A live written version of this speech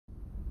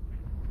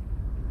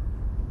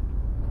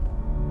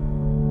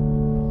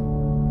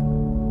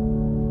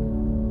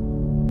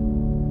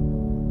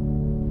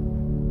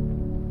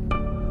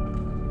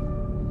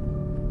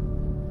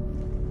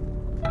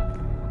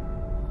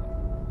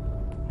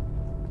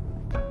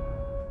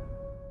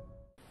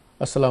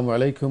Assalamu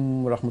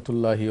alaikum wa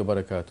rahmatullahi wa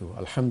barakatuh.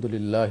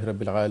 Alhamdulillahi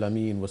rabbil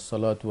alameen wa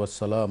salatu wa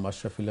salam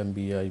ashrafil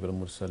anbiya wal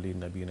mursaleen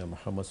nabina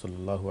Muhammad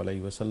sallallahu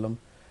alayhi wa sallam.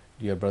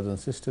 Dear brothers and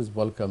sisters,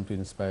 welcome to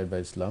Inspired by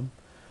Islam.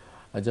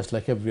 Just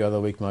like every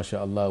other week,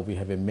 mashallah, we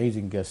have an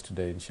amazing guest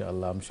today,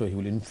 inshallah. I'm sure he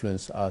will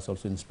influence us,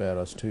 also inspire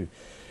us too.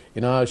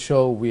 In our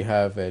show, we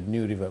have a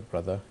new revert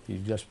brother. He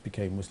just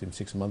became Muslim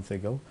 6 months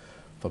ago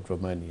from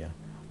Romania.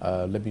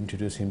 Let me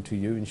introduce him to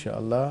you,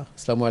 inshallah.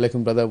 Assalamu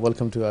alaikum, brother.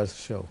 Welcome to our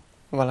show.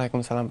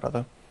 Walaikum salam,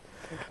 brother.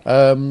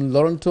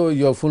 Lorenzo,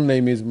 your full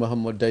name is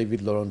Muhammad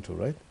David Lorenzo,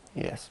 right?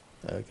 Yes.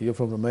 Okay, you're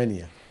from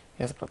Romania.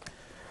 Yes, brother.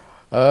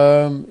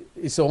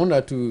 It's an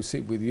honor to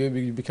sit with you.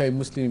 You became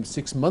Muslim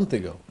 6 months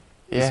ago.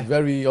 Yeah. It's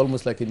very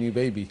almost like a new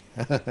baby.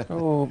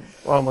 Oh,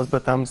 almost,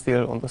 but I'm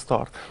still on the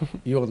start.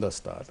 You're on the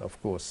start,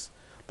 of course.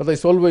 But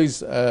it's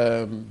always,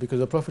 because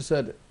the Prophet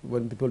said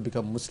when people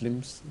become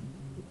Muslims,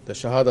 the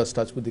Shahada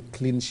starts with a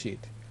clean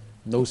sheet.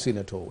 No sin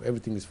at all.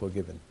 Everything is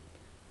forgiven.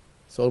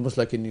 It's almost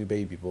like a new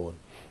baby born.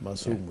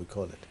 Masoom, we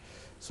call it.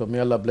 So may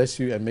Allah bless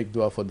you and make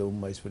dua for the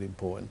ummah is very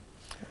important.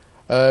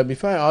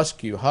 If I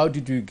ask you, where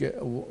did you get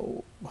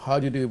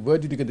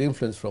the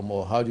influence from,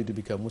 or how did you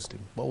become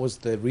Muslim? What was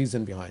the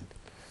reason behind?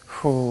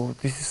 Oh,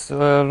 this is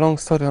a long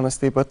story,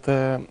 honestly, but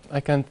I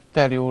can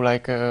tell you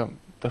like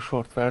the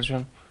short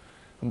version.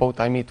 About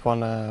I meet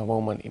one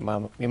woman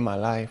in my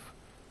life,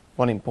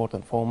 one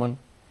important woman,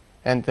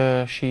 and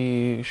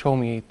she showed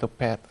me the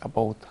path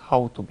about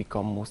how to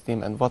become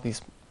Muslim and what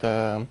is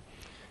the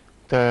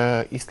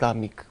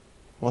Islamic,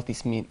 what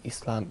is mean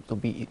Islam to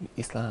be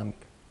Islamic.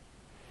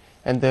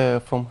 And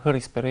from her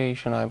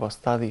inspiration, I was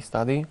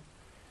study,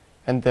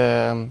 and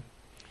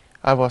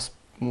I was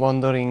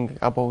wondering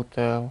about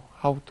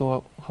how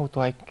to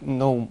I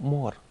know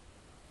more,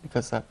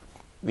 because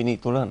we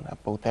need to learn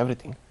about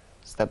everything,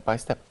 step by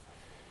step.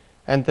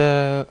 And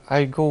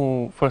I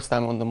go first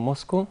time on the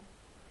Moscow.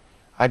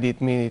 I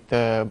did meet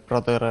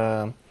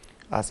brother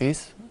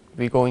Aziz.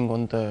 We going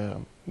on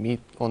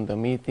the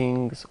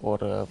meetings,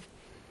 or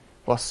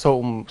was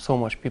so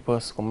much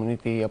people's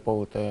community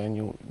about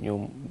new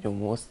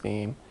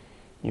Muslim,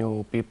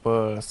 new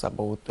peoples,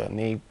 about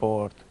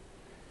neighbor,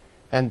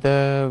 and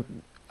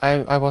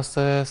I was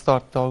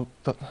start to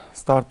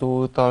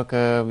talk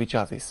with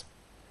Aziz,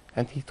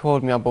 and he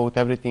told me about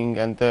everything,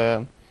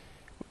 and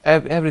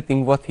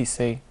everything what he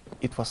say,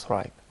 it was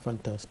right.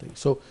 Fantastic.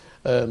 So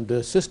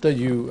the sister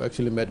you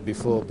actually met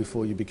before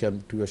you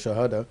became to your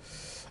Shahada,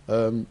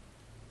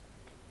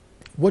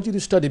 what did you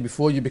study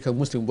before you became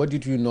Muslim? What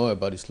did you know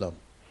about Islam?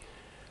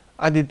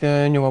 I did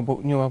knew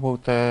about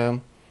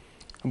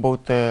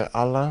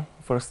Allah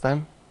first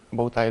time.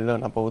 I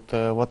learned about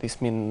what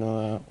is mean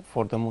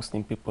for the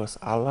Muslim people's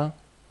Allah.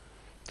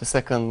 The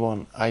second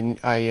one,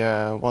 I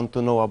want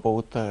to know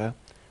about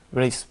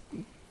where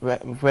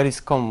is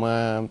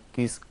come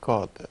this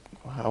God,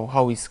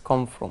 how is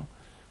come from,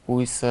 who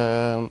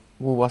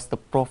was the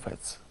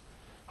prophets,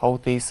 how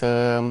they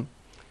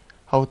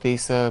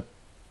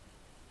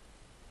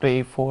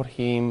pray for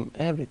him,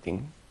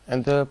 everything.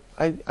 And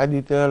I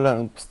did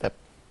learn step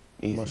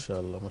easy.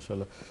 Mashallah,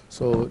 mashallah.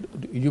 So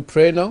you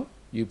pray now?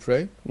 You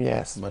pray?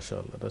 Yes.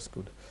 Mashallah, that's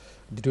good.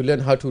 Did you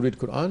learn how to read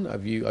Quran?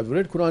 Have you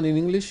read Quran in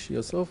English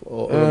yourself,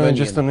 or Romanian?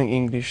 Just in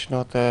English,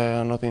 not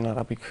in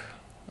Arabic,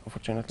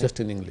 unfortunately. Just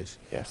in English?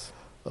 Yes.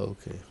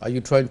 Okay. Are you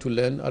trying to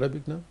learn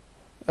Arabic now?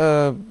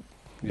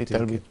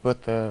 Little bit,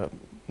 but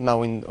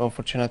now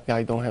unfortunately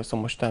I don't have so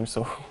much time,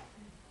 so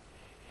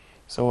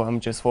I'm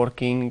just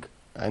working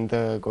and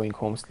going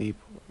home, sleep.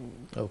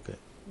 Okay.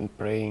 And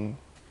praying.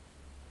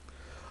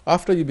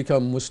 After you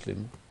become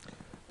Muslim,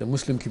 the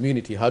Muslim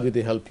community, how did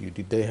they help you?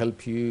 Did they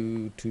help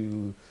you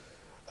to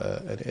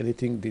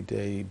anything? Did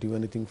they do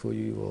anything for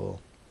you, or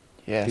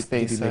yes,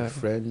 did you make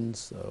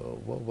friends?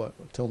 What?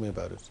 Tell me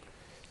about it.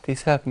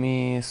 This helped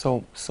me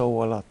so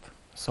a lot,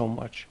 so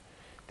much.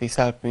 This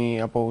helped me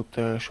about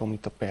show me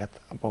the path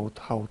about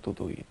how to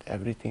do it,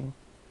 everything,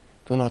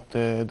 to not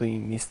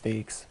doing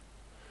mistakes.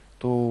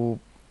 To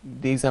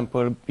the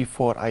example,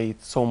 before I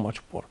eat so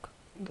much pork,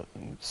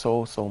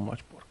 so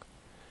much pork,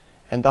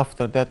 and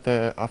after that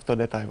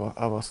I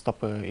was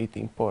stop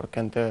eating pork,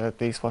 and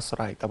this was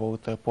right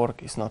about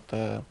pork is not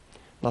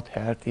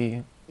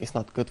healthy, it's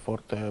not good for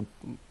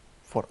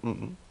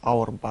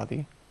our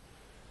body.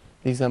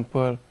 The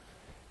example,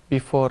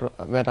 before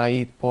when I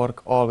eat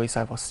pork, always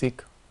I was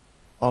sick,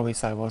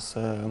 always I was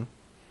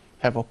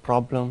have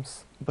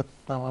problems, but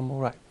now I'm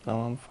alright,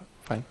 now I'm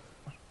fine.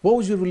 What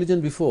was your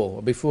religion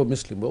before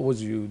Muslim? What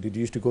was you? Did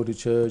you used to go to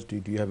church?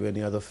 Did you have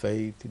any other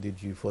faith?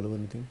 Did you follow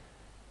anything?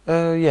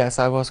 Yes,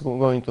 I was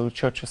going to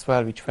church as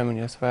well, with family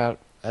as well,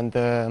 and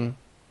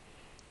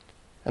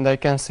I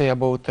can say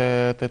about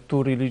the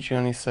two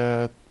religions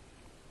is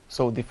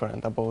so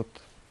different about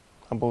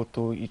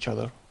to each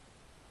other,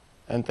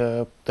 and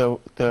the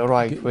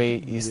right way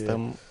is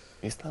the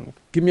Islamic.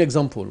 Give me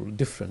example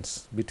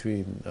difference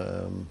between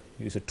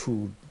you said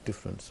two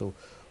different. So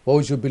what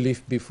was your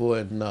belief before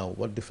and now?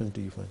 What difference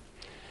do you find?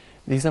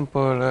 The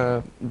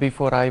example,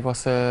 before I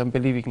was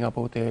believing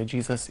about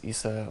Jesus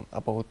is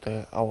about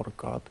our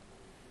God.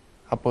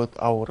 about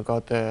our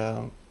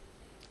God,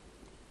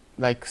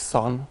 like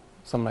son,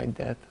 something like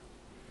that.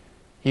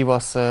 He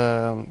was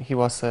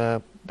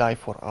die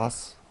for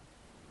us,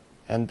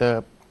 and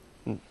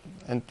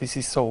this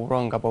is so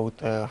wrong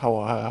about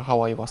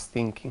how I was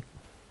thinking.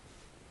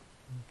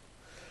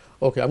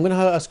 Okay, I'm going to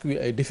ask you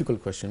a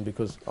difficult question,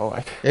 because All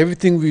right.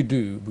 everything we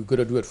do, we got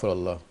to do it for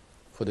Allah,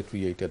 for the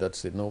Creator.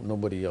 That's it.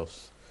 Nobody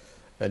else.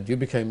 And you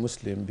became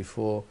Muslim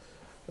before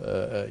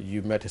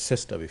you met his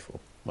sister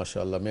before.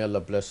 MashaAllah. May Allah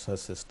bless her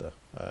sister.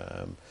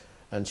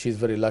 And she's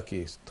very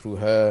lucky. Through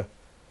her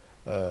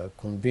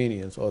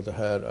convenience or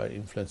her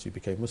influence, you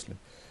became Muslim.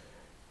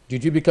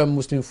 Did you become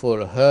Muslim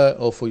for her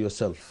or for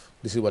yourself?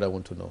 This is what I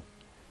want to know.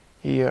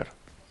 Here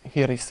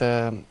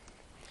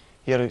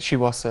she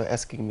was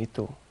asking me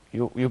to.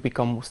 You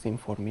become Muslim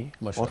for me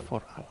or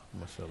for Allah.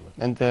 MashaAllah.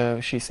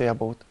 And she say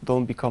about,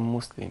 don't become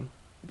Muslim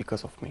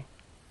because of me.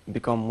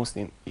 Become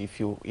Muslim if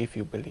you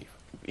believe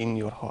in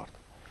your heart.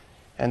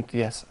 And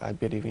yes, I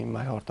believe in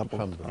my heart about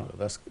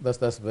Alhamdulillah.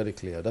 That's very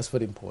clear. That's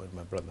very important,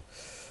 my brother.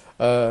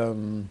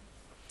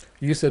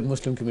 You said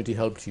Muslim community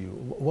helped you.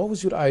 What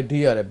was your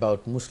idea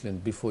about Muslim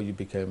before you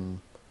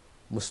became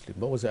Muslim?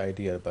 What was the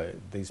idea about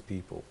these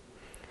people?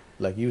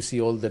 Like you see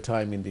all the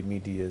time in the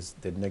medias,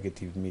 the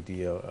negative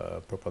media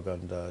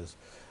propagandas,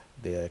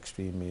 they are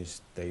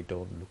extremists, they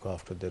don't look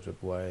after their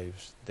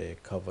wives, they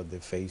cover their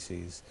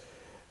faces,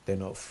 they're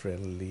not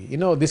friendly. You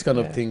know, these kind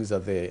of things are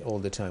there all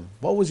the time.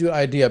 What was your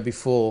idea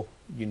before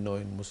you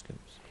knowing Muslims?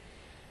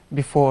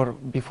 Before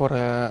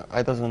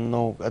I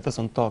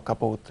doesn't talk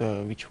about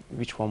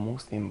which one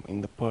Muslim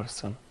in the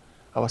person.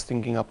 I was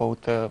thinking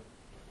about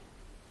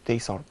they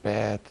are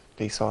bad,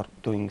 they are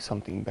doing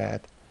something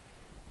bad.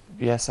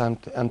 Yes, I'm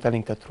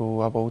telling the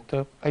truth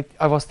about.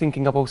 I was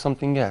thinking about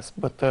something else,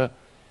 but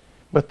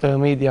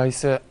media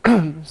is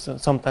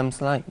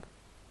sometimes lying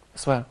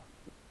as well.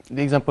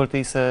 The example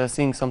is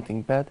seeing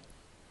something bad,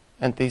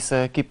 and they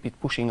keep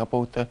it pushing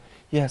about.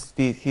 Yes,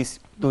 he's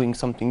doing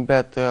something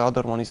bad. The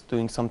other one is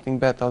doing something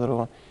bad. The other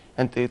one,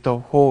 and the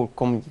whole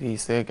community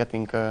is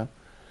getting how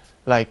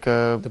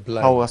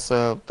was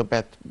the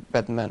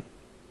bad man,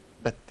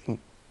 bad thing.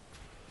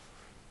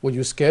 Were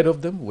you scared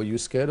of them? Were you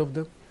scared of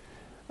them?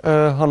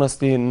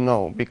 Honestly,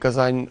 no, because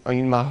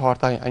in my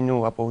heart I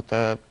knew about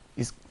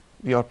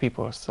we are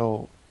people,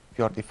 so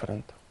we are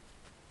different,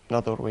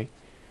 another way.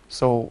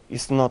 So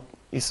it's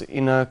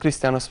in a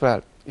Christian as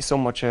well. It's so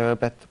much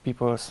bad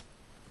people,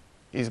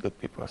 is good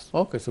people.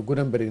 Okay, so good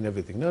and bad in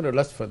everything. No,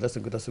 that's fine. That's a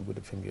good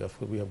thing.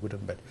 We have good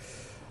and bad.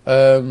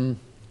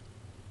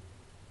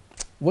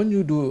 When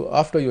you do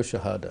after your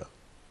shahada,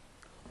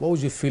 what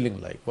was your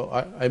feeling like? Well,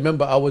 I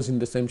remember I was in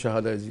the same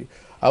shahada as you.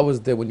 I was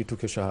there when you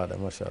took your shahada,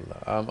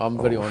 mashallah. I'm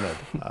very honored.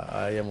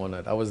 I am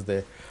honored. I was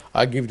there.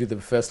 I gave you the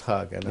first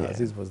hug, and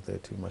Aziz was there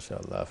too,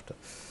 mashallah, after.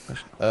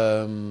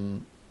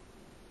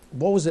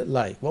 What was it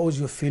like? What was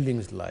your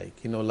feelings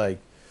like? You know, like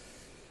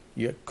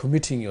you're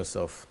committing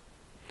yourself.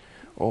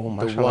 Oh,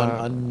 mashallah. The one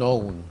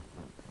unknown,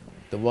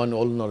 the one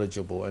all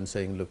knowledgeable, and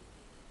saying, look,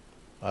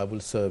 I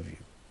will serve you.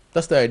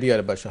 That's the idea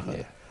about shahada.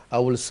 Yeah. I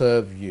will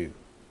serve you.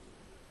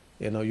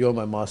 You know, you're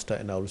my master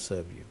and I will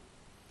serve you.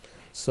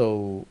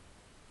 So,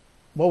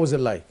 what was it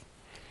like?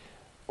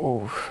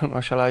 Oh,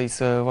 mashallah, it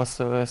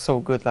was so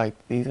good. Like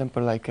the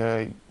example, like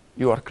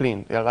you are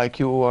clean. Yeah, like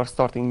you are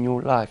starting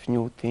new life,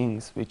 new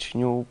things, which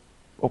new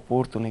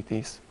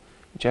opportunities,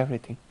 which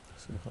everything.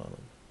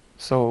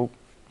 So,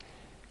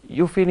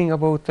 you feeling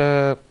about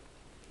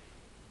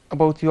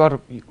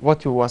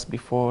what you was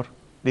before.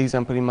 The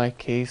example in my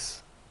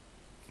case,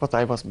 what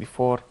I was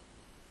before,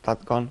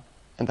 that gone,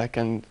 and I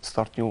can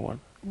start new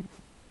one.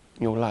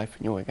 New life,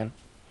 new again.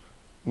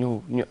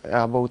 New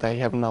about I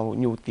have now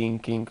new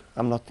thinking.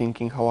 I'm not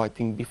thinking how I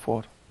think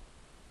before.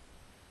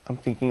 I'm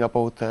thinking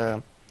about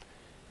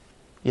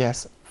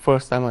yes,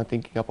 first time I'm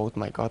thinking about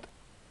my God,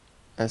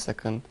 and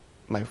second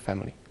my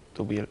family.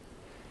 To be,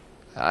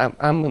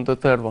 I'm on the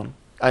third one.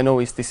 I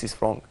know this is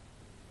wrong,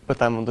 but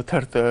I'm on the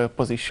third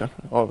position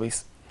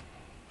always.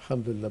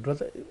 Alhamdulillah,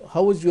 brother.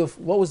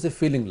 What was the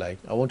feeling like?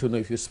 I want to know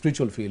if your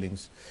spiritual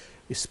feelings,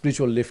 your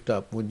spiritual lift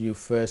up when you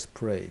first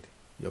prayed.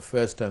 Your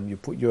first time you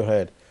put your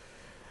head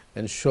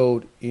and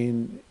showed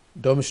in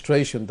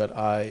demonstration that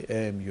I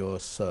am your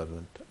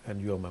servant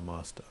and you are my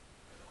master.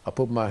 I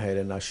put my head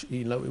and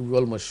we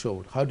almost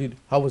showed.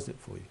 How was it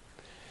for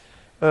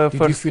you?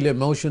 Did you feel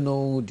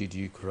emotional? Did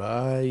you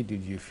cry?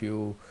 Did you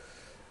feel?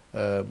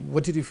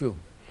 What did you feel?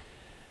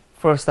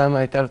 First time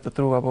I tell the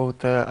truth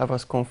about I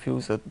was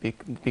confused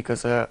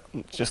because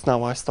just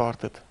now I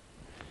started,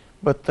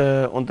 but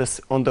on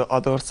the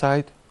other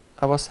side.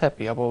 I was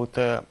happy about,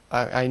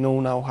 I know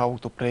now how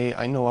to pray,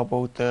 I know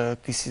about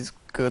this is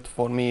good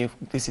for me,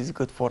 this is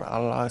good for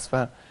Allah as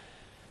well.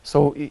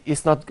 So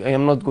it's not,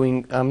 I'm not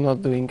doing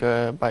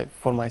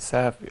for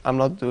myself, I'm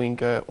not doing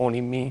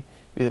only me,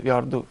 we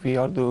are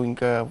doing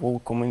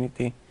whole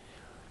community.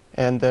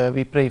 And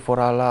we pray for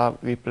Allah,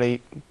 we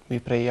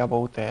pray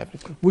about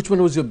everything. Which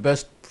one was your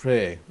best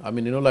prayer? I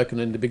mean, you know, like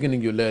in the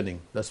beginning you're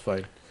learning, that's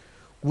fine.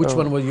 Which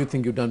one was you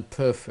think you done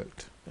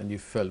perfect and you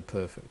felt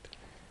perfect?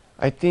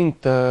 I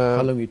think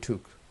How long it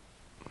took?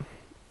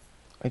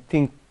 I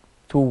think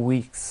 2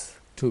 weeks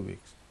 2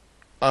 weeks.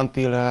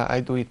 until I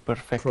do it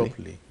perfectly.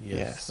 Properly,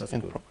 yes, that's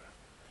and good. proper.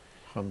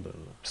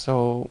 Alhamdulillah.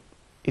 So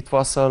it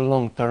was a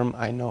long term,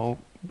 I know,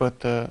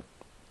 but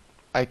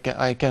I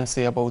can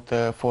say about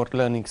for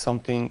learning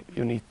something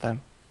you need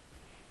time.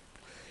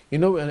 You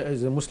know,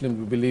 as a Muslim,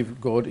 we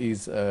believe God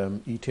is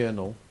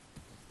eternal.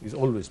 He's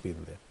always been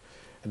there,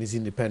 and He's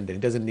independent.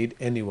 He doesn't need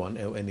anyone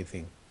or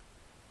anything.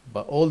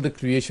 But all the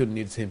creation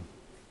needs Him.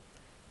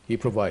 He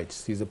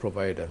provides. He's a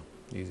provider.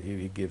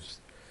 He gives.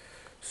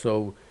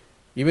 So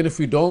even if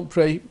we don't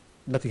pray,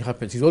 nothing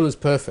happens. He's always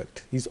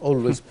perfect. He's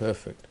always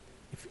perfect.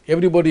 If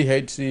everybody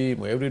hates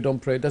Him or everybody don't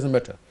pray, it doesn't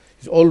matter.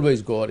 He's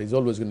always God. He's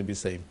always going to be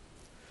same.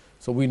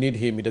 So we need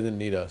Him. He doesn't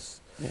need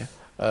us. Yeah.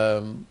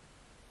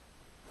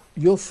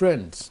 Your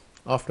friends,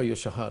 after your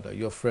Shahada,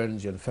 your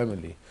friends, your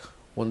family,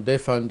 when they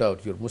found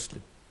out you're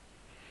Muslim,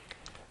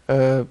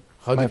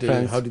 how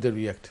did they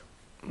react?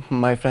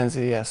 My friends,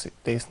 yes,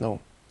 they know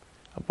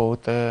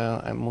about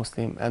I'm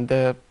Muslim, and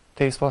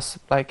this was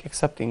like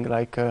accepting,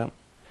 like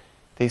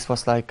this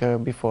was like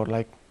before,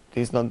 like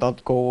this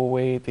not go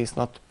away, this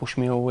not push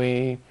me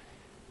away,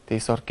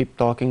 this or keep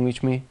talking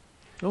with me.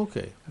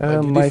 Okay.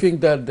 Did you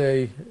think that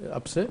they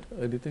upset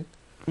or anything?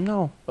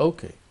 No.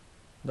 Okay.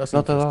 That's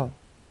not at all.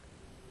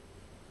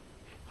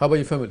 How about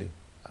your family?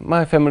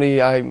 My family,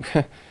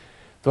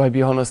 to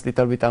be honest,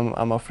 little bit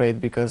I'm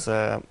afraid, because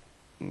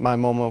my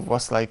mom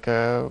was like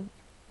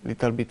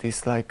little bit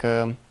is like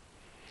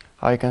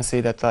I can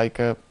say that, like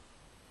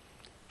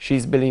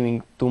she's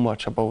believing too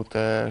much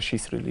about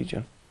she's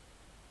religion.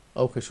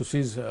 Okay, so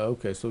she's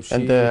okay. So she.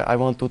 And I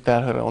want to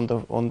tell her on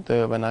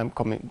the when I'm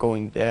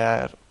going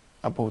there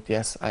about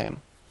yes I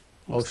am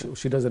Muslim. Oh,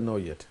 she doesn't know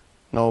yet.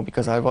 No,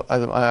 because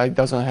I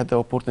doesn't have the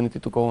opportunity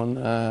to go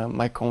on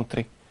my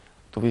country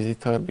to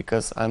visit her,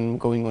 because I'm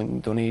going on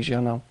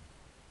Indonesia now.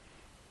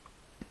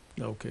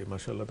 Okay,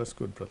 mashallah, that's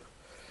good, brother.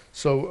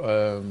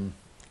 So,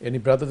 any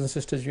brothers and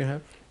sisters you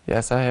have?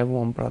 Yes, I have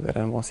one brother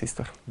and one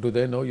sister. Do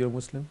they know you're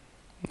Muslim?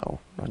 No,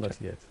 not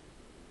yet.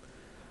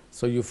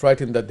 So you're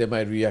frightened that they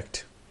might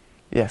react?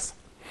 Yes,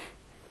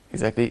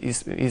 exactly.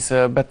 It's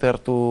better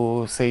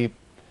to say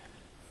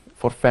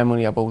for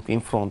family about in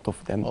front of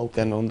them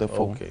than on the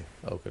phone.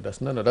 Okay,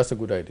 that's a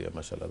good idea,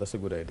 mashallah. That's a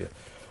good idea.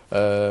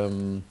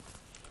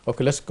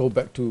 Okay, let's go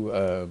back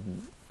to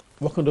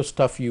what kind of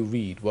stuff you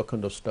read. What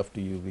kind of stuff do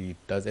you read?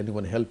 Does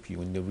anyone help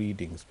you in the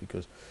readings?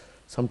 Because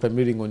sometimes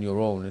reading on your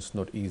own is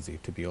not easy,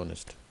 to be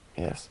honest.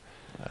 Yes.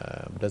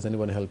 Does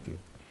anyone help you?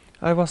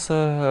 I was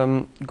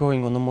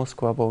going on a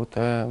Moscow about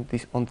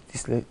this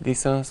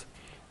lessons,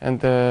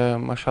 and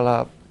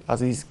mashallah,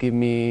 Aziz gave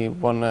me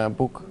one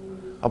book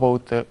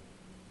about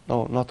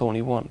no, not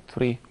only one,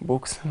 3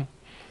 books,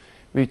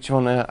 which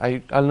one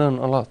I learned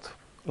a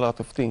lot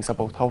of things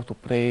about how to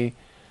pray,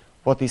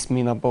 what is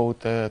mean about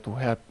to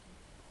help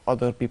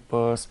other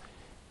people.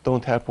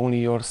 Don't help only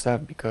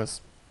yourself,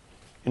 because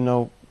you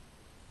know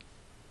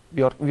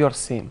we are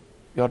same.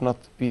 We are not.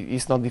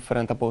 It's not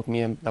different about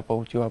me and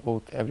about you,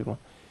 about everyone.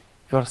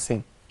 We are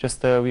same.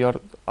 Just we are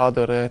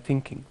other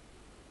thinking.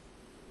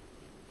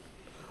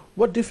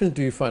 What difference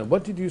do you find?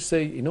 What did you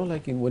say? You know,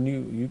 like when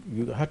you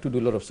had to do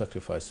a lot of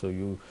sacrifice. So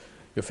your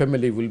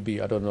family will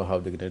be. I don't know how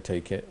they're going to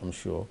take it. I'm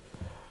sure,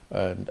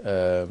 and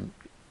I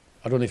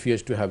don't know if you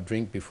used to have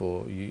drink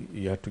before.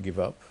 You had to give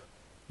up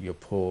your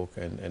pork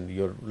and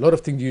your a lot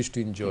of things you used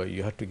to enjoy.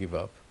 You had to give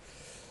up.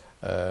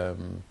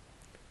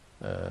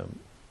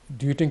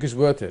 Do you think it's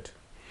worth it?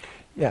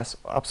 Yes,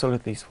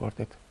 absolutely, it's worth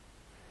it.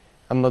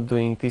 I'm not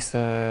doing this.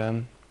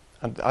 I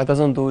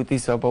doesn't do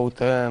this about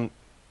to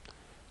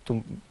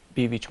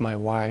be with my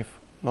wife.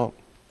 No,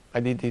 I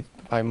did it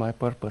by my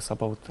purpose.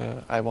 About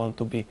I want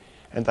to be,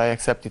 and I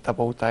accept it.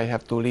 About I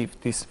have to leave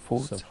this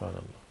food,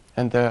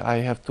 and I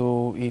have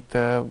to eat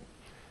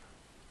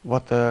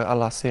what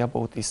Allah say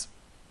about this.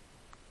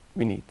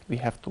 We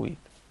have to eat.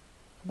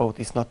 About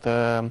it's not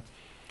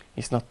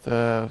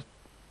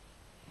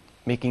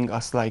making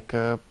us like.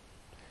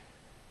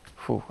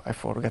 I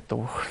forget the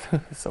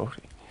word.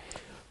 Sorry.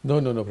 No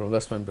problem.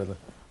 That's fine, brother.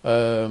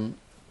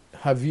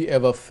 Have you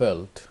ever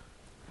felt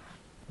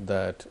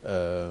that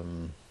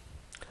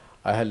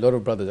I had a lot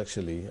of brothers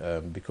actually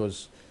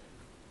because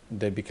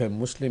they became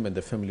Muslim and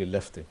the family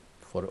left him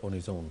on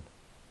his own.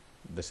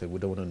 They said, we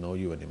don't want to know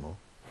you anymore.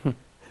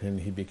 And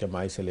he became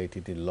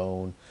isolated,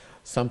 alone.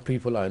 Some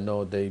people I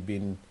know, they've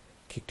been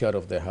kicked out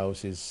of their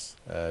houses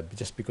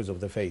just because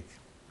of their faith.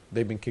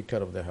 They've been kicked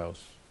out of their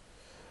house.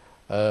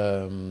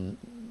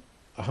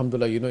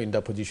 Alhamdulillah, you're not in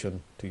that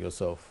position to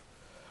yourself.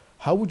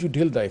 How would you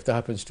deal with that if that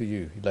happens to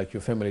you? Like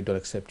your family don't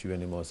accept you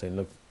anymore, saying,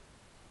 look,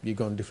 you're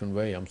going a different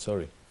way, I'm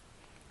sorry.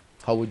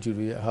 How would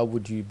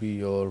you be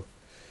your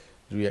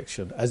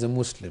reaction? As a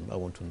Muslim, I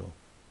want to know.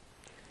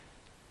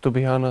 To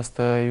be honest,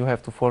 you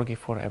have to forgive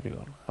for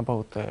everyone.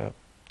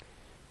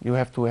 You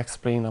have to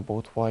explain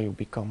about why you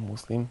become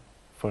Muslim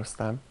first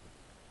time.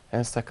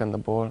 And second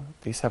of all,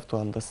 they have to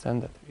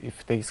understand that.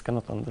 If they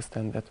cannot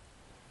understand that,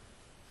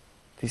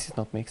 this is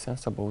not make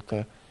sense about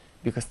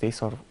because they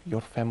are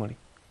your family.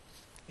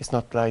 It's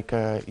not like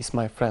it's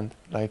my friend.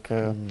 Like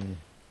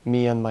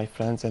me and my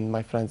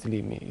friends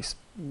leave me. It's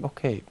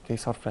okay.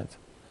 These are friends.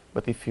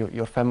 But if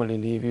your family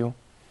leave you,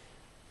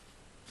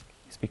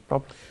 it's a big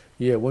problem.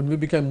 Yeah, when we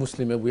become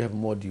Muslim, we have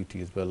more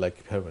duty as well,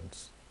 like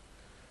parents.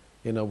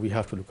 You know, we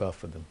have to look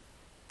after them.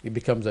 It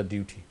becomes a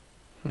duty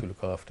to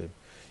look after them.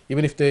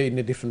 Even if they're in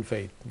a different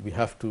faith, we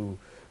have to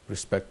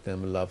respect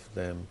them, love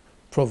them,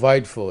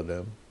 provide for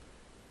them.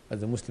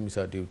 As a Muslim, it's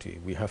our duty.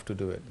 We have to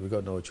do it. We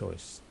got no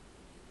choice.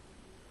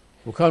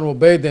 We can't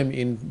obey them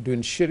in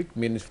doing shirk.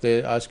 Means if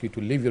they ask you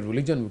to leave your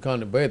religion, we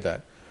can't obey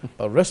that.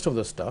 But rest of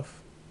the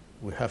stuff,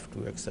 we have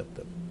to accept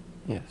them.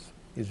 Yes.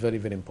 It's very,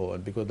 very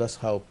important, because that's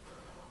how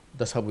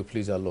we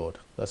please our Lord.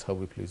 That's how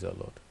we please our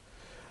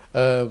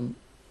Lord.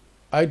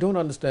 I don't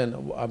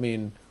understand. I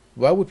mean,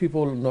 why would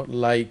people not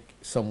like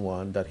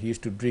someone that he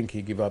used to drink,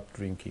 he give up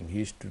drinking. He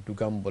used to do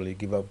gamble, he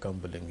give up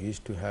gambling. He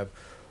used to have,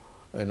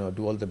 you know,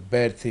 do all the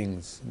bad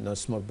things, you know,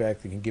 smoke bad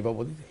things, he give up.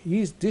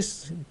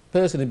 This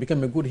person has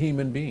become a good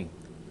human being.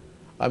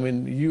 I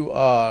mean, you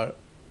are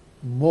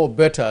more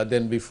better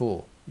than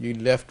before. You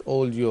left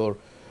all your,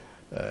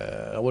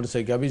 I want to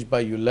say garbage,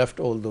 but you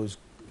left all those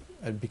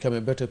and become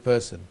a better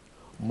person,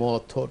 more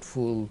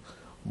thoughtful,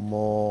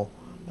 more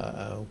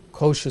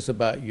cautious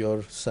about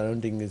your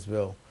surrounding as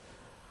well.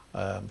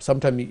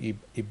 Sometimes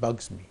it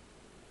bugs me.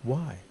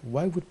 Why?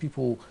 Why would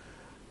people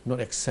not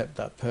accept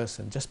that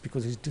person just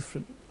because he's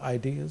different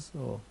ideas?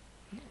 Or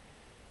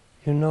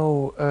You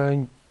know,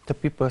 the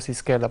people is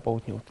scared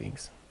about new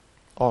things.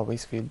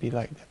 Always will be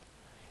like that.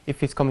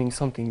 If it's coming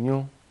something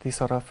new, they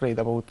are afraid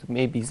about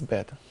maybe it's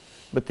bad,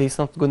 but they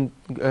not good.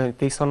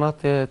 They are not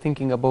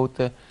thinking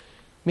about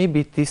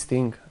maybe this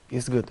thing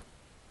is good,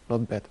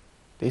 not bad.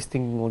 They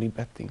thinking only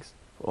bad things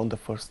on the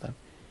first time,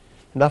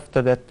 and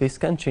after that, they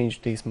can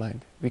change this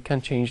mind. We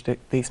can change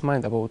this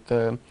mind about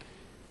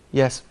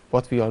yes,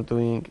 what we are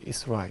doing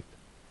is right,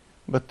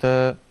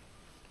 but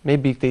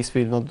maybe they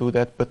will not do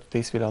that, but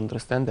they will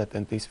understand that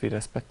and they will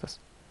respect us.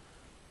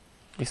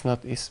 It's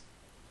not. It's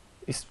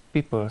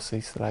people.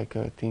 It's like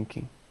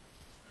thinking.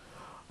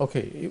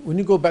 okay, when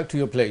you go back to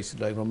your place,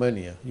 like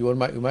Romania, you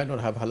might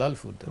not have halal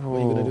food there. What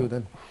are you going to do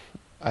then?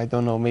 I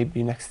don't know.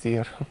 Maybe next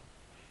year.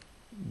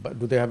 But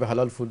do they have a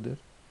halal food there?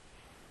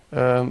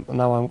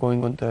 Now I'm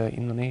going on to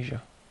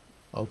Indonesia.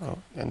 Okay.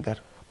 And there.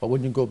 But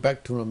when you go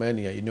back to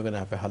Romania, you're not going to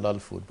have a halal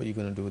food. What are you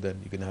going to do then?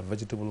 You're going to have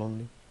vegetable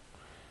only?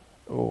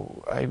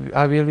 Oh,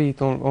 I will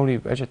eat only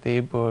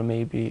vegetable.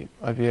 Maybe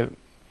I will.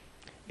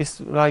 It's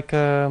like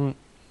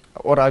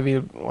or I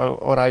will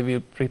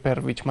prepare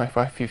with my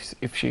wife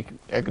if she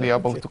agree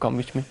about to come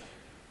with me.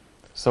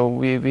 So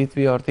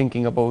we are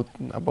thinking about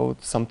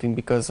something,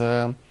 because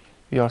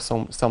we are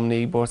some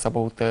neighbors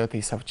about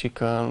they have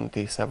chicken,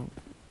 they have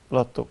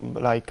lot of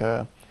like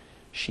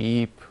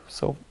sheep.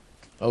 So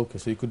okay,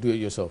 so you could do it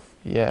yourself.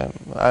 yeah,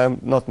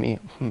 not me.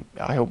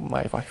 I hope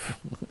my wife.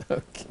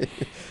 Okay,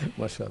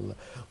 mashallah.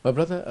 My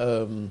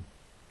brother,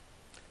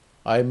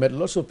 I met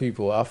lots of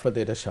people after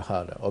they the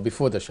Shahada or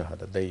before the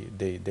Shahada.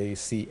 They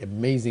see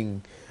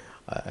amazing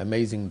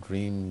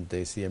dreams,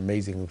 they see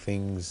amazing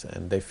things,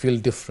 and they feel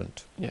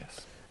different.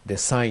 Yes. The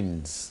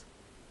signs,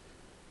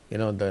 you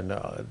know,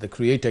 the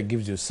Creator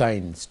gives you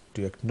signs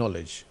to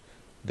acknowledge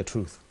the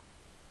truth.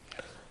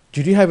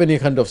 Did you have any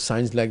kind of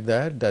signs like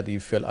that you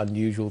felt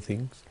unusual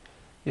things?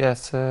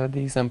 Yes, the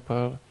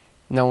example,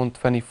 now on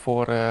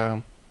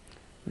 24,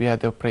 we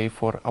had to pray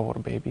for our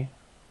baby,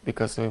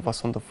 because it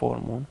was on the full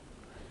moon.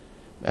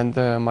 And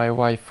my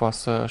wife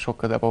was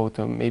shocked about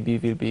maybe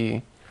it will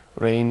be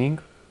raining,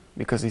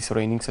 because it's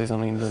raining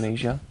season in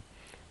Indonesia.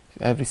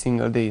 Every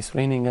single day is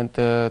raining, and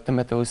the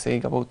meteor was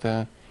saying about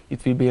it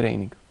will be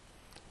raining.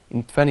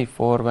 In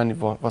 24, when it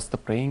was the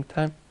praying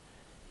time,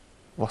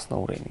 was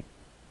no raining.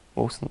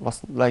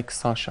 Was like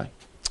sunshine.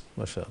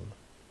 MashaAllah.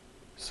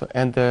 So,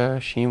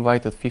 and she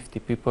invited 50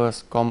 people,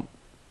 come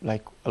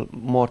like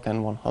more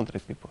than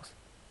 100 people.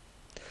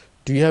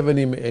 Do you have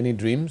any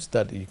dreams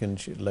that you can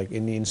like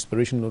any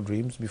inspirational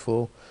dreams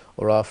before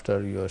or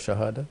after your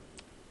Shahada?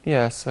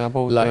 Yes,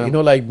 about like you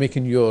know, like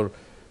making your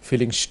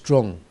feeling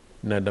strong,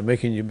 and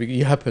making you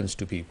it happens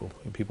to people.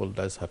 People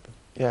does happen.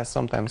 Yeah,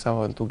 sometimes I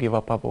want to give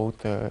up about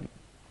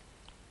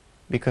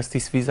because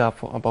this visa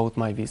about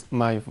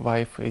my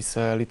wife is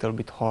a little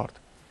bit hard.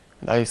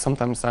 And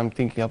sometimes I'm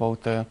thinking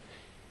about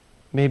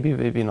maybe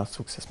we'll be not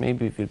success,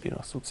 maybe we'll be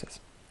not success.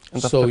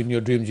 And so in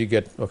your dreams you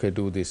get, okay,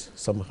 do this,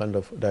 some kind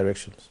of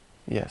directions.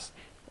 Yes,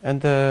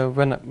 and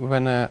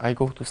when I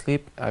go to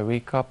sleep, I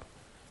wake up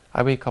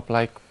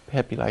like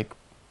happy, like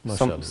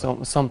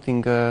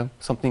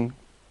something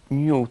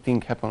new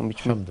thing happened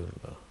with me.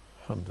 Alhamdulillah,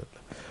 alhamdulillah.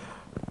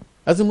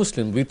 As a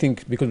Muslim, we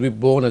think, because we're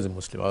born as a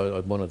Muslim, I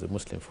was born as a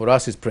Muslim, for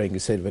us is praying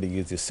is said very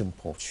easy,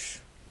 simple.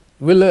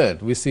 We learn,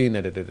 we see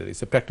it,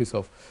 it's a practice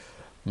of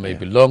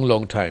maybe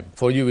long time.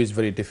 For you it's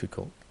very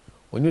difficult.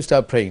 When you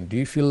start praying, do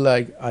you feel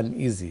like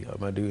uneasy?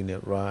 Am I doing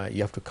it right?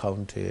 You have to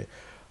count it,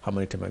 how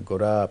many times I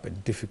got up,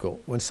 and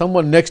difficult. When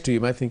someone next to you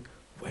might think,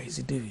 what is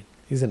he doing?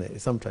 Isn't it?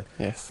 Sometimes.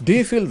 Yes. Do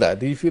you feel that?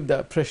 Do you feel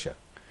that pressure?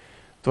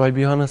 To I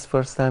be honest,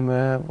 first time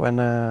when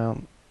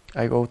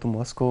I go to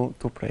Moscow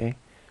to pray.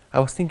 I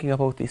was thinking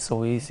about it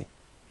so easy.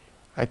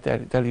 I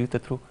tell you the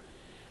truth.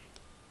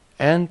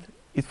 And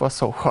it was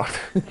so hard.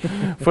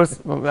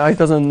 First, I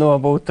doesn't know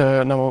about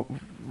now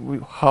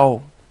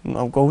how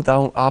now go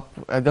down, up.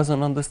 I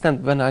doesn't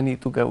understand when I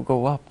need to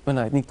go up, when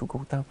I need to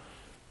go down.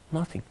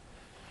 Nothing.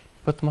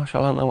 But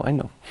mashallah, now I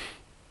know.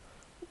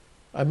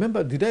 I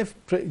remember, did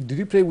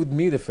you pray with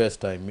me the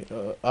first time?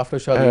 After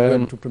Shah, you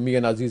went to me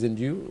and Aziz and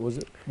you? Was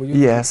it? Were you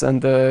Yes,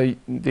 and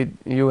did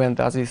you and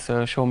Aziz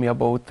show me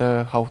about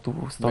how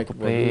to start to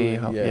pray?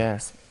 Yeah.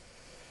 Yes.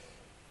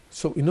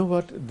 So you know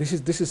what? This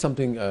is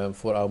something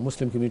for our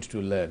Muslim community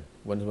to learn.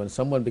 When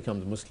someone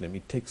becomes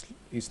Muslim,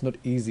 it's not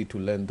easy to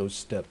learn those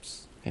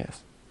steps.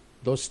 Yes.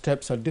 Those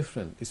steps are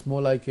different. It's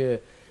more like you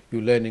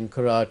learning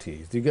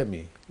karate. Do you get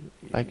me?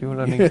 Like you're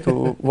learning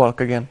to walk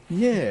again.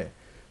 Yeah.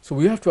 So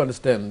we have to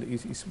understand,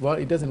 well,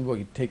 it doesn't work,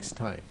 it takes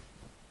time.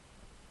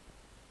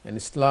 And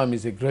Islam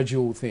is a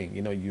gradual thing,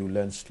 you know, you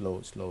learn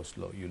slow,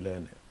 you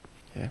learn it.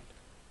 Yeah.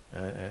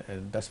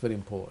 And that's very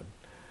important.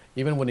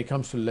 Even when it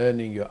comes to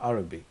learning your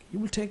Arabic, it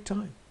will take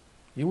time.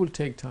 You will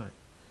take time.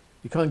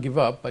 You can't give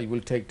up, but it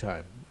will take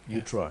time.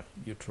 You try,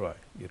 you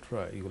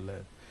will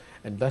learn.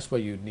 And that's why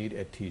you need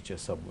a teacher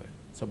somewhere,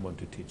 someone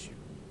to teach you.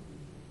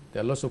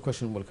 There are lots of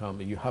questions will come,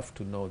 and you have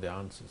to know the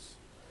answers.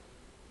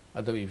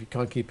 Otherwise, if you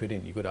can't keep it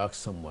in, you got to ask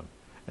someone.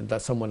 And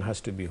that someone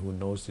has to be who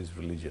knows this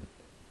religion,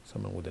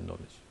 someone with the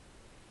knowledge.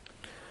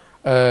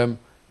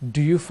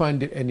 Do you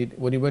find it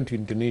when you went to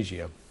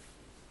Indonesia,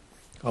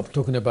 I'm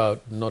talking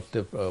about not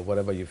the,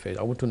 whatever you face,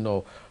 I want to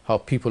know how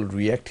people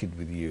reacted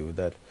with you,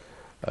 that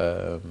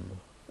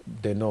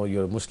they know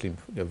you're a Muslim,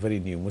 you're a very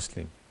new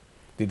Muslim.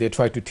 Did they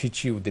try to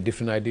teach you the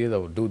different ideas,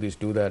 or do this,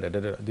 do that,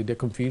 did they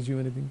confuse you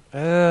or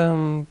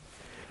anything?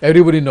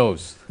 Everybody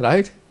knows,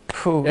 right?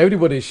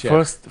 Everybody is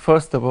chef.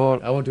 First of all,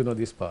 I want to know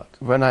this part.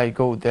 When I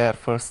go there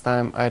first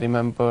time, I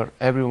remember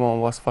everyone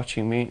was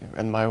watching me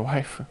and my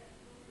wife,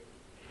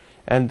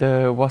 and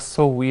was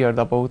so weird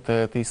about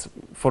this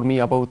for me,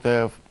 about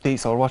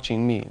this or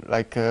watching me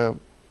like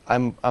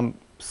I'm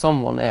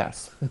someone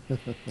else.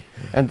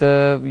 And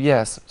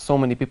yes, so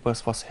many people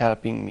was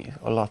helping me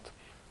a lot.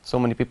 So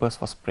many people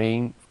was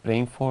praying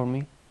for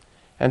me,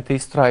 and they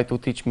try to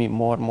teach me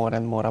more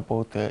and more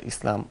about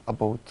Islam,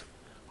 about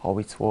how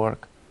it's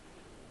work,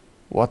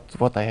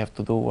 what I have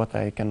to do, what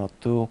I cannot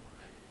do,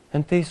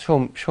 and they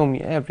show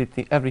me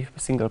everything, every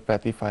single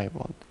path if I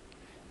want.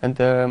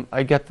 And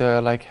I get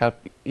like help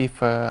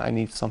if I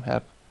need some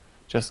help.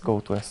 Just go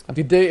to ask them.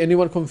 Did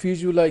anyone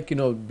confuse you? Like, you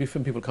know,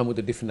 different people come with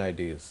the different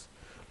ideas.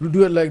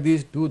 Do it like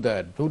this, do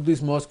that. Do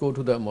this mosque, go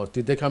to that mosque.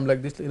 Did they come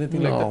like this?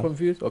 Anything like that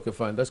confused? Okay,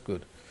 fine. That's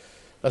good.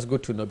 That's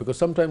good to know, because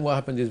sometimes what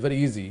happens is very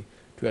easy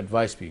to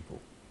advise people.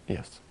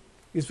 Yes.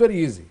 It's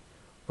very easy.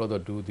 Brother,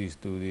 do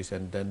this,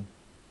 and then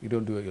you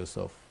don't do it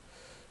yourself.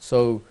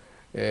 So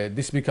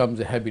this becomes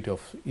a habit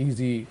of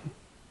easy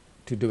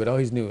to do it. Oh,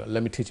 he's new.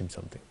 Let me teach him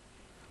something.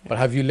 Yeah. But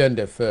have you learned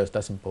it first?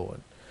 That's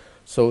important.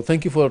 So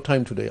thank you for your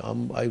time today.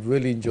 I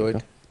really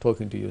enjoyed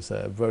talking to you. It's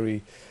a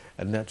very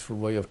natural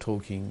way of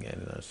talking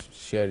and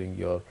sharing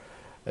your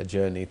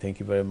journey. Thank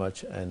you very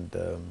much. And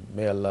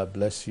may Allah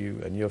bless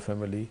you and your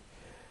family,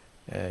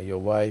 your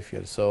wife,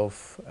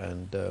 yourself.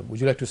 And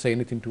would you like to say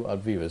anything to our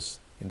viewers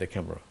in the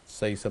camera?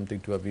 Say something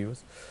to our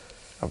viewers.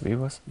 Our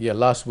viewers? Yeah,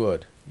 last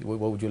word. What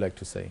would you like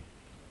to say?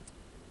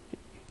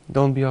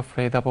 Don't be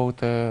afraid about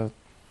to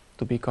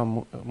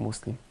become a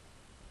Muslim.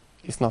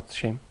 It's not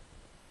shame.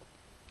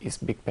 It's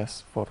big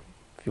best for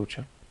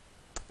future.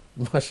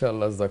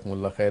 MashaAllah,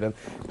 Jazakumullah khairan.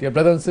 Dear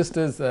brothers and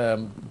sisters,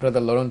 Brother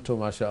Lorenzo,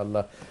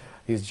 MashaAllah,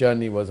 his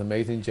journey was an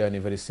amazing journey,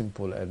 very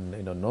simple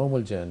and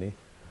normal journey.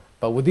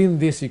 But within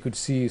this, you could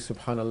see,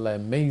 subhanAllah,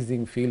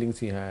 amazing feelings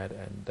he had,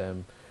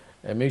 and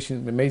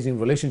amazing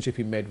relationship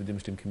he made with the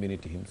Muslim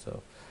community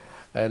himself.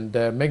 And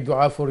make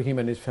dua for him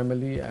and his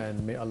family,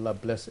 and may Allah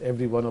bless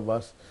every one of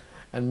us,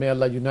 and may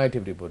Allah unite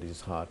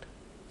everybody's heart.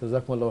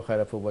 Jazakumullah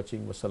khairan for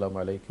watching.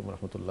 Wassalamu alaikum wa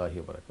rahmatullahi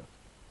wa barakatuh.